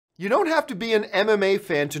You don't have to be an MMA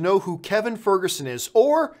fan to know who Kevin Ferguson is,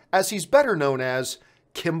 or, as he's better known as,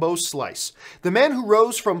 Kimbo Slice, the man who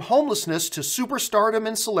rose from homelessness to superstardom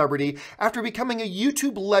and celebrity after becoming a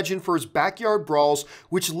YouTube legend for his backyard brawls,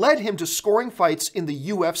 which led him to scoring fights in the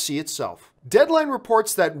UFC itself. Deadline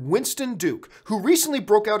reports that Winston Duke, who recently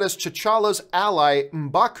broke out as T'Challa's ally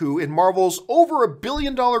M'Baku in Marvel's over $1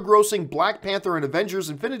 billion grossing Black Panther and Avengers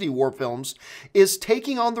Infinity War films, is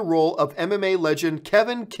taking on the role of MMA legend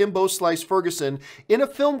Kevin Kimbo Slice Ferguson in a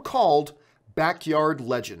film called Backyard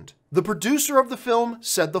Legend. The producer of the film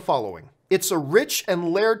said the following: "It's a rich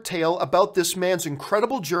and layered tale about this man's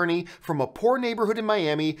incredible journey from a poor neighborhood in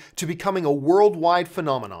Miami to becoming a worldwide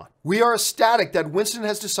phenomenon. We are ecstatic that Winston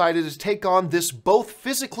has decided to take on this both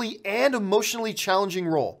physically and emotionally challenging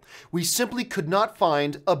role. We simply could not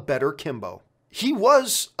find a better Kimbo." He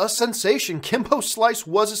was a sensation. Kimbo Slice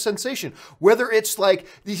was a sensation. Whether it's like,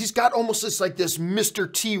 he's got almost this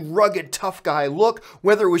Mr. T rugged tough guy look,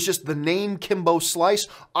 whether it was just the name Kimbo Slice,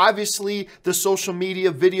 obviously the social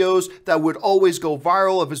media videos that would always go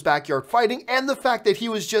viral of his backyard fighting, and the fact that he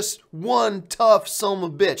was just one tough son of a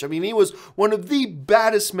bitch. I mean, he was one of the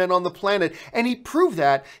baddest men on the planet, and he proved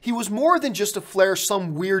that he was more than just a flair,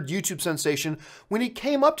 some weird YouTube sensation, when he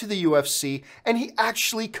came up to the UFC and he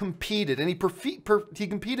actually competed, and he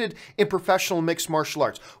competed in professional mixed martial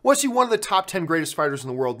arts. Was he one of the top 10 greatest fighters in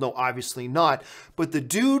the world? No, obviously not. But the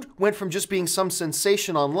dude went from just being some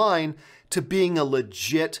sensation online to being a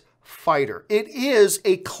legit fighter. It is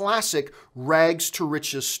a classic rags to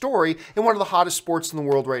riches story in one of the hottest sports in the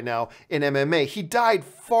world right now in MMA. He died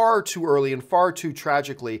far too early and far too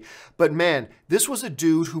tragically, but man, this was a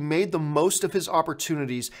dude who made the most of his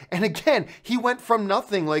opportunities. And again, he went from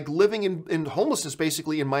nothing, like living in homelessness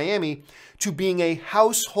basically in Miami, to being a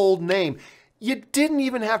household name. You didn't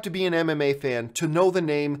even have to be an MMA fan to know the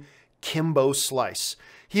name Kimbo Slice.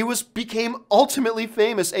 He became ultimately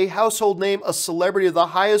famous, a household name, a celebrity of the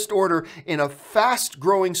highest order in a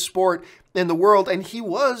fast-growing sport in the world, and he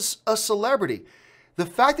was a celebrity. The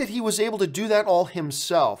fact that he was able to do that all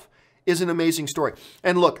himself is an amazing story.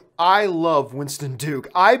 And look, I love Winston Duke.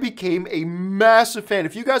 I became a massive fan.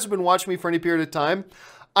 If you guys have been watching me for any period of time,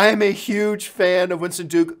 I am a huge fan of Winston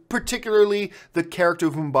Duke, particularly the character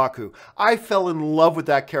of M'Baku. I fell in love with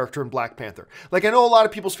that character in Black Panther. Like, I know a lot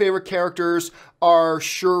of people's favorite characters are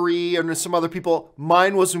Shuri and some other people.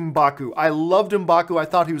 Mine was M'Baku. I loved M'Baku. I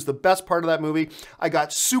thought he was the best part of that movie. I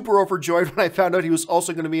got super overjoyed when I found out he was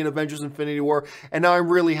also going to be in Avengers Infinity War, and now I'm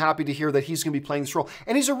really happy to hear that he's going to be playing this role.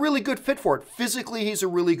 And he's a really good fit for it. Physically, he's a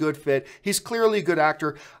really good fit. He's clearly a good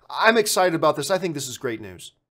actor. I'm excited about this. I think this is great news.